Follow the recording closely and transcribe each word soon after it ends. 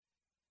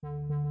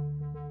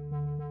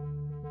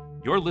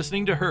You're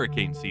listening to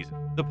Hurricane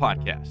Season, the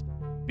podcast.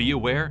 Be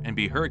aware and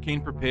be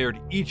hurricane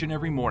prepared each and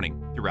every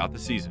morning throughout the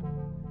season.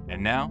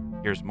 And now,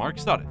 here's Mark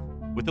Sudduth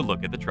with a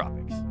look at the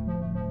tropics.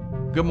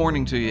 Good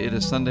morning to you. It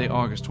is Sunday,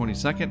 August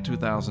 22nd,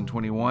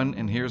 2021,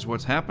 and here's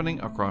what's happening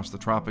across the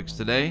tropics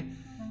today.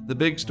 The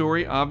big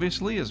story,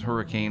 obviously, is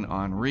Hurricane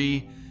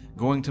Henri,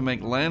 going to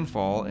make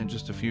landfall in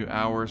just a few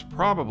hours,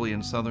 probably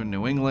in southern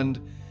New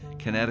England.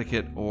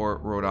 Connecticut or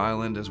Rhode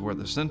Island is where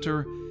the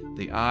center,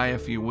 the eye,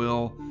 if you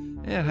will.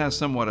 It has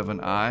somewhat of an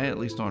eye, at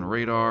least on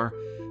radar.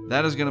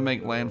 That is going to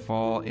make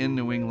landfall in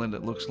New England,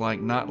 it looks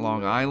like, not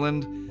Long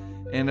Island.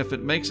 And if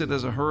it makes it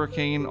as a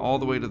hurricane all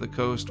the way to the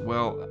coast,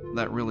 well,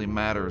 that really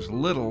matters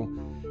little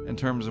in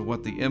terms of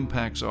what the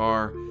impacts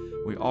are.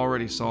 We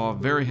already saw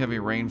very heavy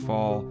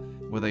rainfall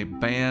with a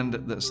band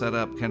that set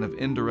up kind of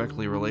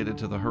indirectly related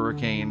to the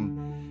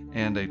hurricane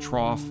and a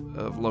trough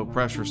of low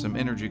pressure, some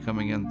energy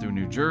coming in through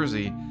New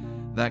Jersey.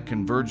 That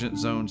convergent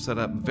zone set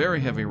up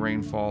very heavy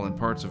rainfall in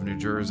parts of New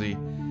Jersey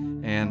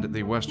and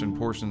the western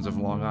portions of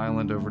Long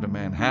Island over to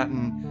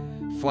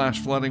Manhattan. Flash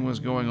flooding was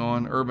going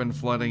on, urban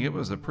flooding. It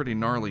was a pretty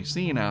gnarly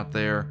scene out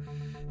there.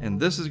 And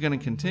this is going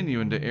to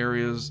continue into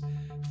areas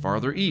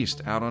farther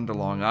east, out onto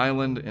Long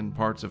Island and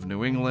parts of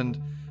New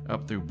England,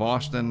 up through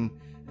Boston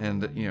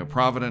and,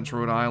 Providence,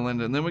 Rhode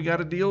Island. And then we got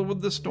to deal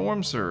with the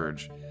storm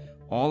surge.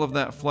 All of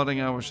that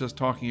flooding I was just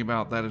talking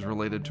about, that is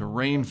related to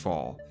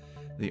rainfall.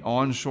 The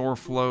onshore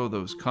flow,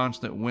 those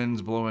constant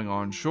winds blowing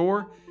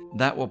onshore,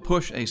 that will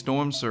push a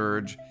storm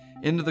surge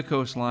into the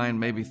coastline,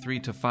 maybe 3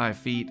 to 5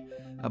 feet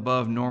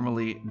above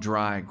normally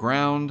dry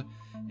ground.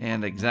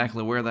 And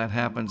exactly where that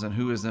happens and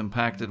who is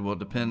impacted will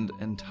depend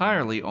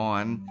entirely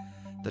on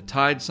the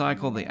tide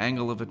cycle, the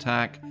angle of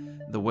attack,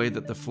 the way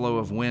that the flow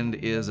of wind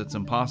is. It's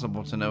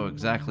impossible to know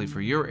exactly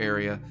for your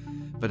area,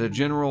 but a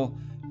general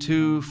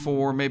 2,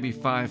 4, maybe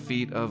 5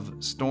 feet of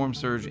storm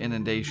surge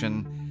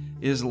inundation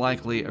is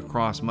likely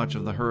across much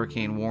of the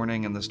hurricane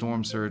warning and the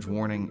storm surge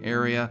warning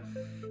area.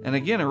 And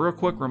again, a real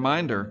quick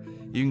reminder,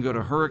 you can go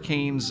to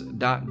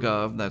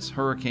hurricanes.gov, that's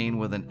hurricane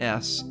with an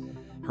S,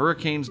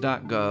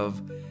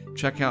 hurricanes.gov,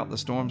 check out the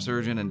storm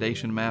surge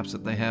inundation maps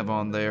that they have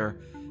on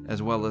there,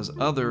 as well as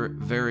other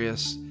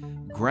various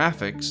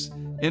graphics,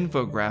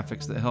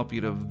 infographics that help you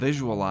to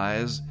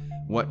visualize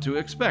what to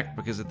expect,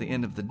 because at the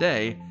end of the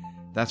day,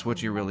 that's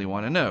what you really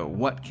want to know.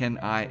 What can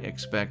I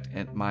expect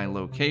at my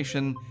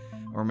location,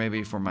 or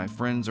maybe for my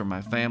friends or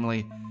my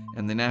family?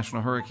 And the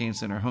National Hurricane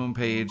Center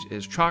homepage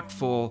is chock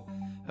full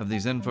of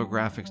these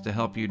infographics to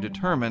help you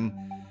determine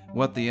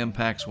what the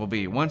impacts will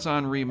be. Once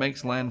Henri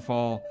makes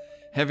landfall,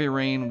 heavy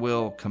rain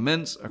will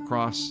commence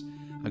across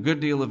a good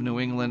deal of New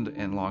England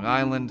and Long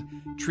Island.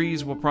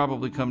 Trees will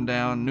probably come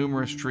down,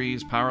 numerous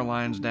trees, power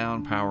lines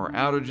down, power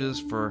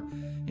outages for,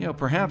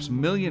 perhaps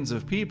millions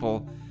of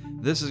people.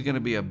 This is going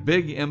to be a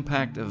big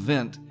impact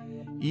event,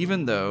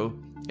 even though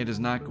it is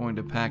not going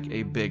to pack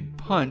a big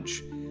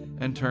punch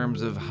in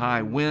terms of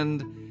high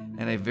wind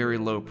and a very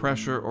low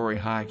pressure or a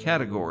high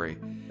category.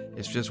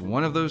 It's just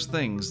one of those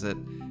things that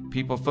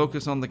people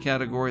focus on the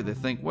category. They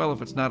think, well,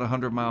 if it's not a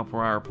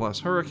 100-mile-per-hour plus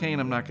hurricane,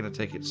 I'm not going to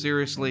take it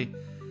seriously.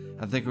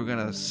 I think we're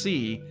going to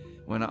see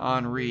when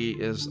Henri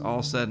is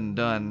all said and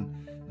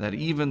done that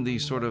even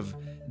these sort of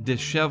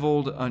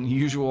disheveled,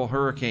 unusual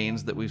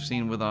hurricanes that we've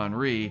seen with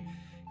Henri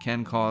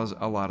can cause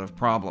a lot of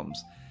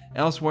problems.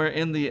 Elsewhere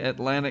in the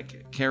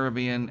Atlantic,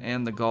 Caribbean,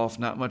 and the Gulf,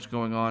 not much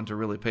going on to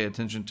really pay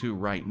attention to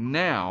right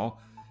now,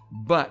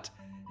 but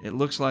it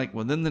looks like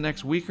within the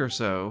next week or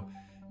so,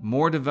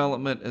 more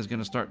development is going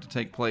to start to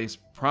take place,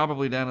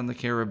 probably down in the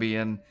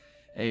Caribbean.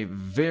 A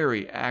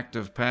very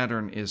active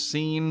pattern is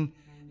seen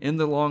in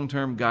the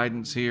long-term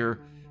guidance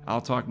here. I'll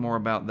talk more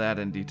about that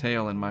in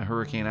detail in my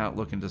Hurricane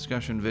Outlook and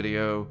Discussion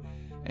video,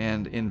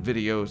 and in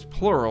videos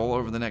plural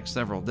over the next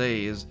several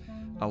days.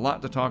 A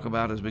lot to talk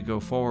about as we go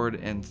forward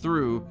and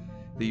through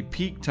the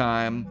peak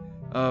time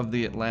of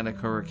the Atlantic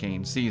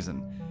hurricane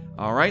season.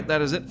 All right,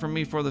 that is it from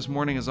me for this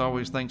morning. As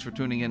always, thanks for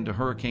tuning in to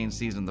Hurricane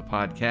Season, the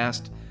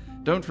podcast.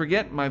 Don't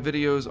forget, my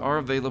videos are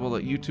available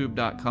at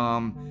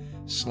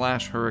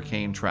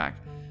youtube.com/hurricanetrack.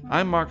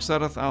 I'm Mark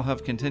Sudduth. I'll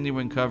have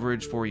continuing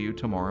coverage for you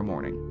tomorrow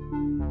morning.